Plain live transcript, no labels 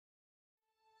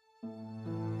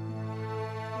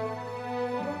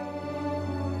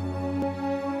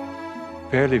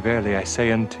Verily, verily, I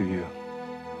say unto you,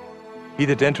 he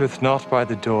that entereth not by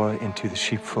the door into the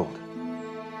sheepfold,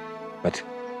 but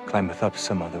climbeth up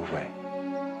some other way,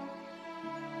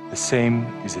 the same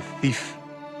is a thief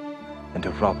and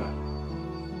a robber.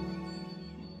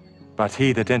 But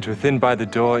he that entereth in by the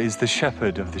door is the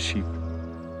shepherd of the sheep.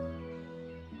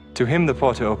 To him the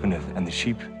porter openeth, and the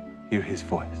sheep hear his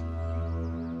voice.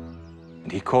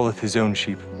 And he calleth his own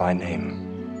sheep by name,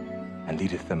 and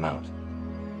leadeth them out.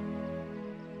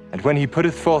 And when he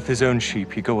putteth forth his own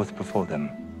sheep, he goeth before them,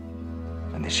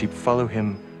 and the sheep follow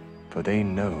him, for they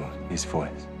know his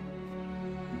voice.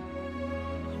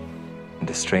 And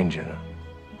a stranger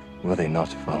will they not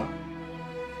follow,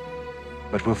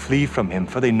 but will flee from him,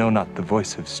 for they know not the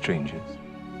voice of strangers.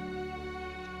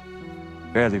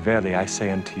 Verily, verily, I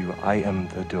say unto you, I am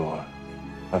the door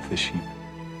of the sheep.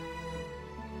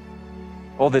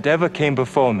 All that ever came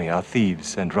before me are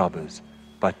thieves and robbers,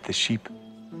 but the sheep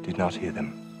did not hear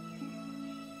them.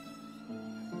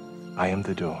 I am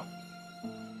the door.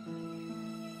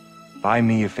 By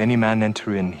me, if any man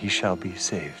enter in, he shall be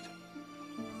saved,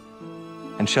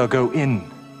 and shall go in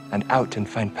and out and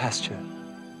find pasture.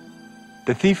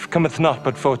 The thief cometh not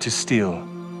but for to steal,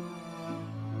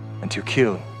 and to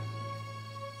kill,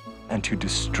 and to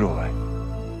destroy.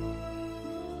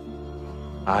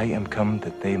 I am come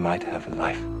that they might have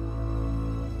life,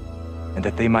 and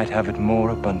that they might have it more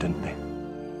abundantly.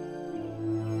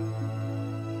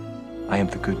 I am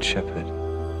the good shepherd.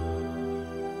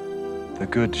 The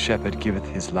good shepherd giveth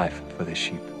his life for the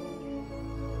sheep.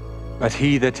 But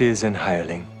he that is an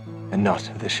hireling, and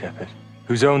not the shepherd,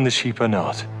 whose own the sheep are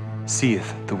not,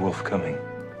 seeth the wolf coming,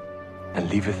 and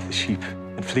leaveth the sheep,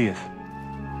 and fleeth.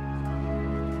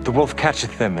 The wolf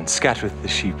catcheth them, and scattereth the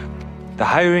sheep. The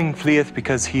hireling fleeth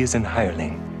because he is an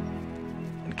hireling,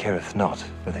 and careth not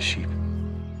for the sheep.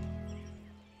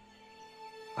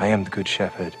 I am the good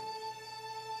shepherd,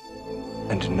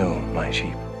 and know my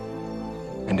sheep,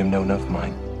 and am known of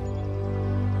mine.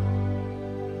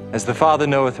 As the Father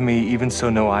knoweth me, even so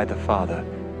know I the Father,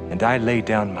 and I lay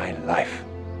down my life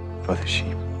for the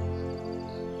sheep.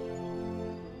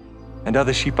 And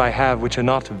other sheep I have which are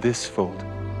not of this fold.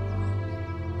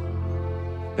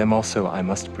 Them also I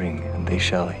must bring, and they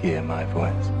shall hear my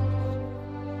voice.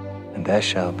 And there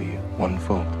shall be one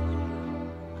fold,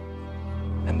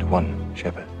 and one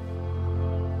shepherd.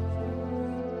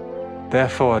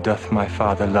 Therefore doth my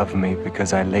Father love me,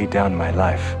 because I lay down my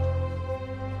life,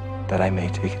 that I may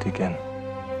take it again.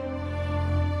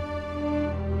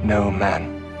 No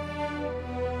man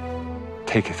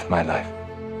taketh my life,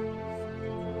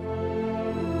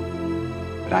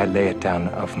 but I lay it down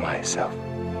of myself.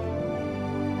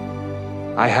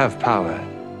 I have power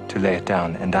to lay it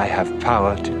down, and I have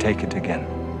power to take it again.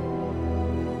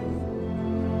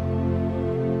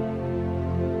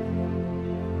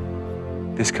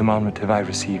 This commandment have I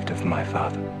received of my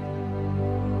Father.